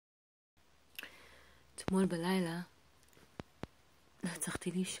אתמול בלילה לא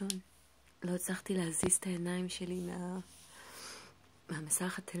הצלחתי לישון. לא הצלחתי להזיז את העיניים שלי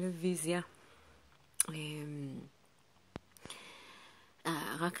מהמסך הטלוויזיה.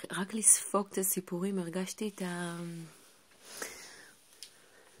 רק לספוג את הסיפורים,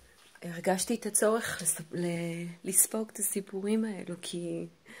 הרגשתי את הצורך לספוג את הסיפורים האלו, כי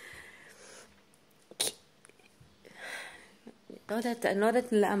אני לא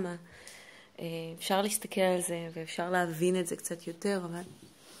יודעת למה. אפשר להסתכל על זה ואפשר להבין את זה קצת יותר, אבל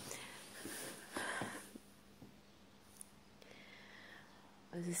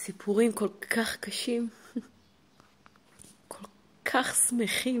זה סיפורים כל כך קשים, כל כך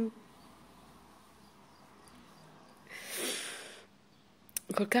שמחים,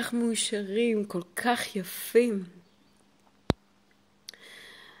 כל כך מאושרים, כל כך יפים.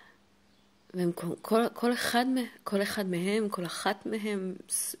 והם כל אחת מהם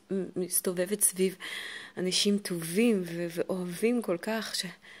מסתובבת סביב אנשים טובים ואוהבים כל כך,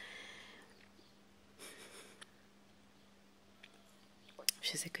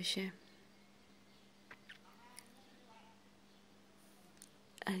 שזה קשה.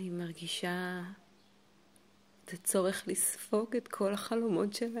 אני מרגישה את הצורך לספוג את כל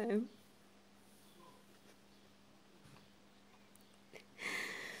החלומות שלהם.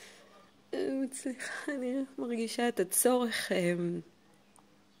 אני מרגישה את הצורך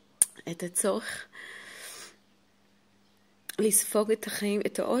לספוג את החיים,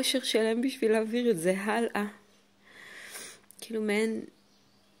 את האושר שלהם, בשביל להעביר את זה הלאה. כאילו מעין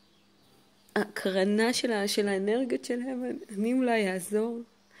הקרנה של האנרגיות שלהם. אני אולי אעזור.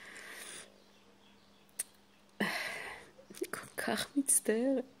 אני כל כך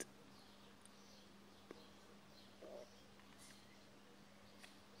מצטערת.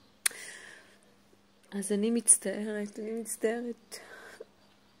 אז אני מצטערת.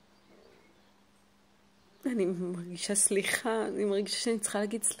 אני מרגישה סליחה, אני מרגישה שאני צריכה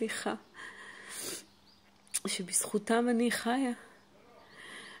להגיד סליחה. שבזכותם אני חיה.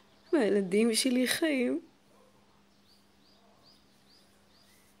 והילדים שלי חיים.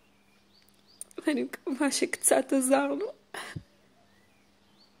 ואני מקווה שקצת עזרנו.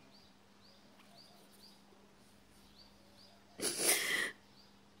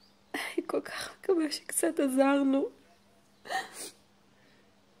 אני כל כך מקווה שקצת עזרנו.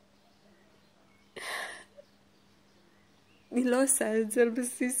 אני לא עושה את זה על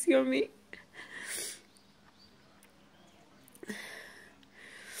בסיס יומי.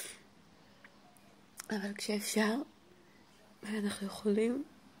 אבל כשאפשר, ואנחנו יכולים,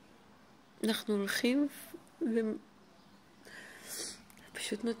 אנחנו הולכים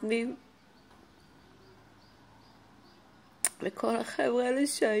ופשוט נותנים לכל החבר'ה האלה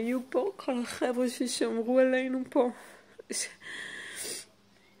שהיו פה, כל החבר'ה ששמרו עלינו פה.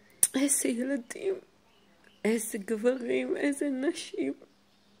 איזה ילדים, איזה גברים, איזה נשים,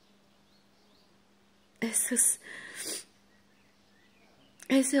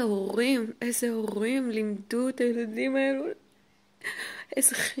 איזה הורים לימדו את הילדים האלו.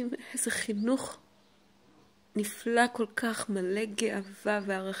 איזה חינוך נפלא כל כך, מלא גאווה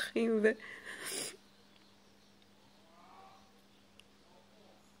וערכים.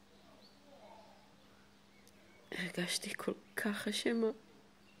 הרגשתי כל כך אשמה.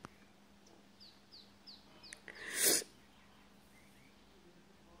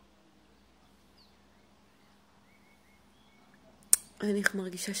 אני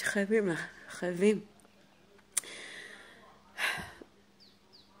מרגישה שחייבים.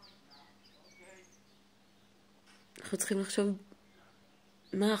 אנחנו צריכים לחשוב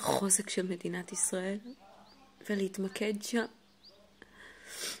מה החוזק של מדינת ישראל ולהתמקד שם.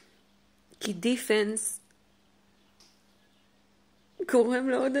 כי דיפנס גורם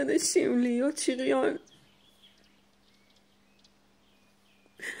לעוד אנשים להיות שריון.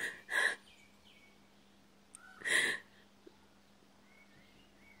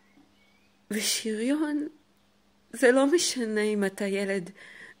 ושריון זה לא משנה אם אתה ילד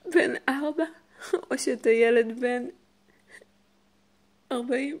בן 4 או שאתה ילד בן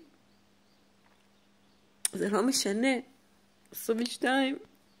 40. זה לא משנה. 22.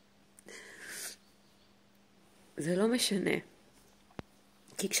 זה לא משנה.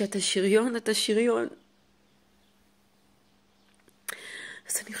 כי כשאתה שריון, אתה שריון.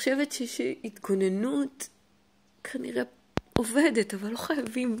 אז אני חושבת שהתגוננות כנראה עובדת, אבל לא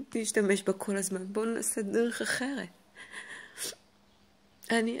חייבים להשתמש בה כל הזמן. בואו נעשה דרך אחרת.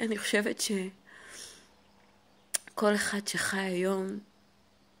 אני חושבת שכל אחד שחי היום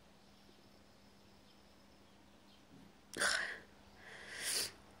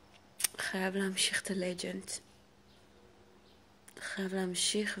חייב להמשיך את הלג'נד. חייב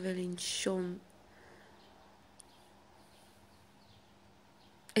להמשיך ולנשום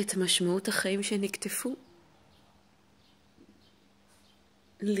את משמעות החיים שנקטפו.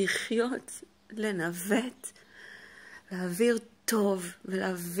 לחיות, לנווט, להעביר טוב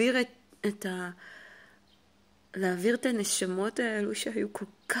ולהעביר להעביר את הנשמות האלו שהיו כל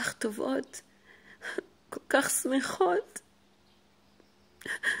כך טובות, כל כך שמחות.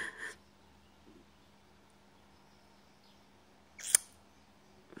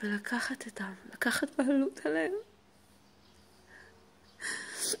 ולקחת אותם, לקחת בעלות עליהם.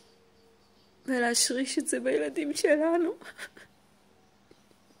 ולהשריש את זה בילדים שלנו.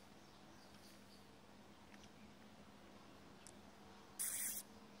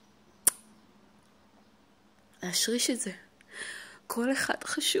 להשריש את זה. כל אחד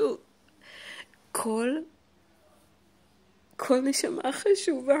חשוב. כל נשמה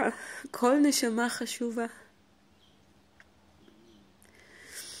חשובה. כל נשמה חשובה.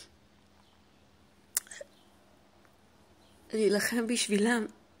 להילחם בשבילם.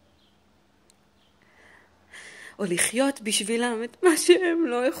 או לחיות בשבילם את מה שהם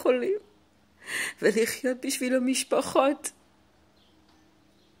לא יכולים. ולחיות בשביל המשפחות.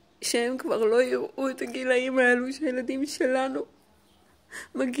 שהם כבר לא יראו את הגילאים האלו שהילדים שלנו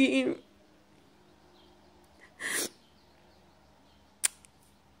מגיעים.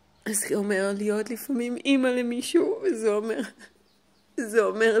 אז זה אומר להיות לפעמים אימא למישהו, וזה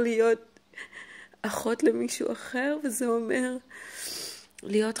אומר להיות אחות למישהו אחר, וזה אומר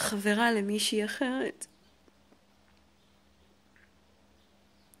להיות חברה למישהי אחרת.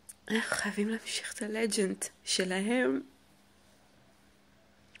 אנחנו חייבים להמשיך את הלג'נד שלהם.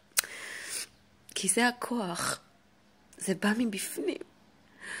 כי זה הכוח. זה בא מבפנים.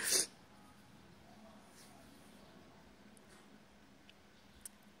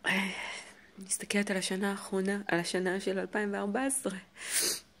 נסתכלת על השנה האחרונה, על השנה של 2014,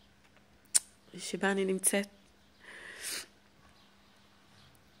 שבה אני נמצאת.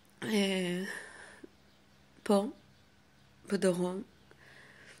 פה, בדרום,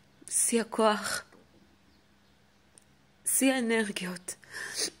 שיא הכוח, שיא האנרגיות.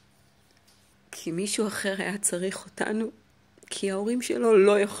 כי מישהו אחר היה צריך אותנו, כי ההורים שלו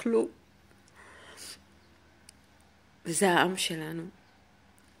לא יכלו. וזה העם שלנו.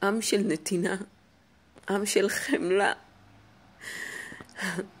 עם של נתינה. עם של חמלה.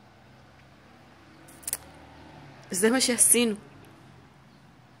 זה מה שעשינו.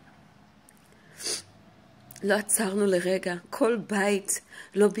 לא עצרנו לרגע. כל בית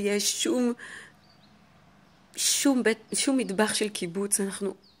לא בייש שום מטבח של קיבוץ.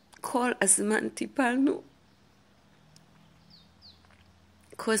 אנחנו כל הזמן טיפלנו.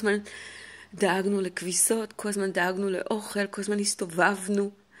 כל הזמן דאגנו לכביסות, כל הזמן דאגנו לאוכל, כל הזמן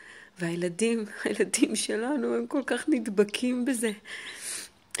הסתובבנו. והילדים שלנו הם כל כך נדבקים בזה.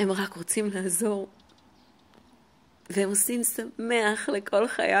 הם רק רוצים לעזור. והם עושים שמח לכל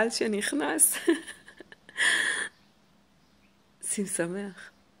חייל שנכנס. עושים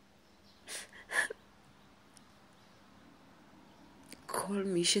שמח. כל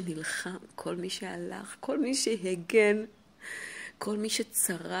מי שנלחם, כל מי שהלך, כל מי שהגן, כל מי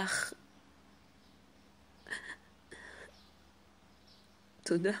שצרח.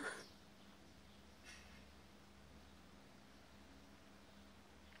 תודה.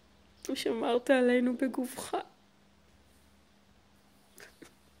 ושמרת עלינו בגופך.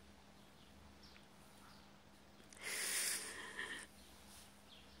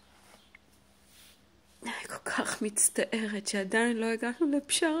 אני כל כך מצטערת שעדיין לא הגענו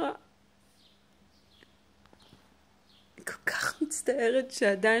לפשרה. אני כל כך מצטערת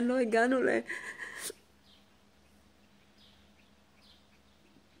שעדיין לא הגענו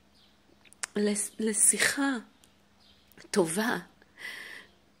לשיחה טובה.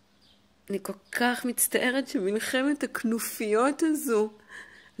 אני כל כך מצטערת שמלחמת הכנופיות הזו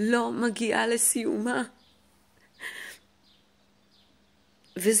לא מגיעה לסיומה.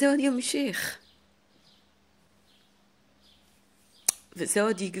 וזה עוד ימשיך. וזה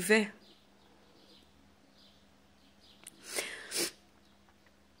עוד יגבה.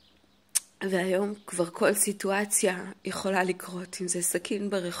 והיום כבר כל סיטואציה יכולה לקרות, אם זה סכין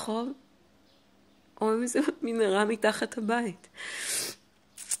ברחוב, או אם זה מנהרה מתחת הבית.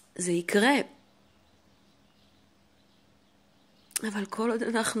 זה יקרה. אבל כל עוד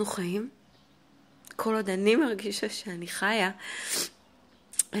אנחנו חיים, כל עוד אני מרגישה שאני חיה,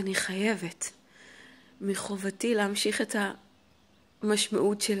 אני חייבת מחובתי להמשיך את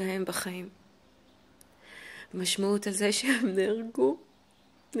המשמעות שלהם בחיים. המשמעות הזה שהם נהרגו,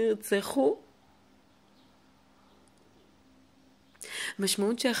 נרצחו.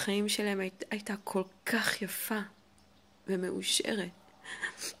 המשמעות שהחיים שלהם הייתה כל כך יפה ומאושרת.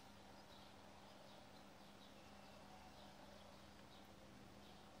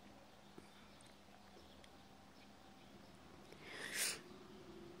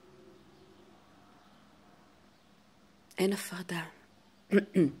 אין הפרדה.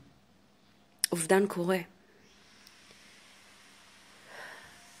 אובדן קורה.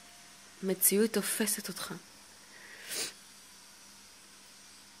 מציאות תופסת אותך.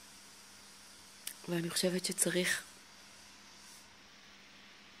 ואני חושבת שצריך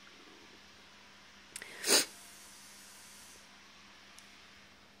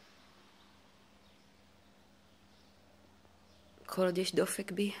כל עוד יש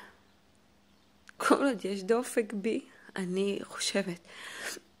דופק בי, כל עוד יש דופק בי, אני חושבת,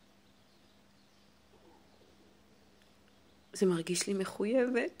 זה מרגיש לי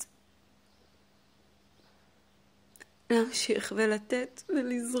מחויבת להמשיך ולתת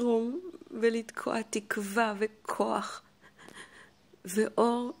ולזרום ולתקוע תקווה וכוח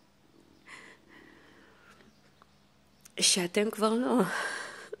ואור שאתם כבר לא,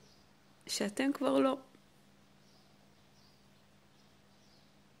 שאתם כבר לא.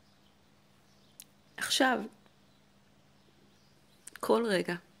 עכשיו, כל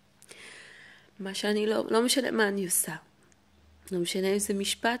רגע, מה שאני לא משנה מה אני עושה. לא משנה אם זה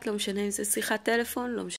משפט, לא משנה אם זה שיחת טלפון, לא משנה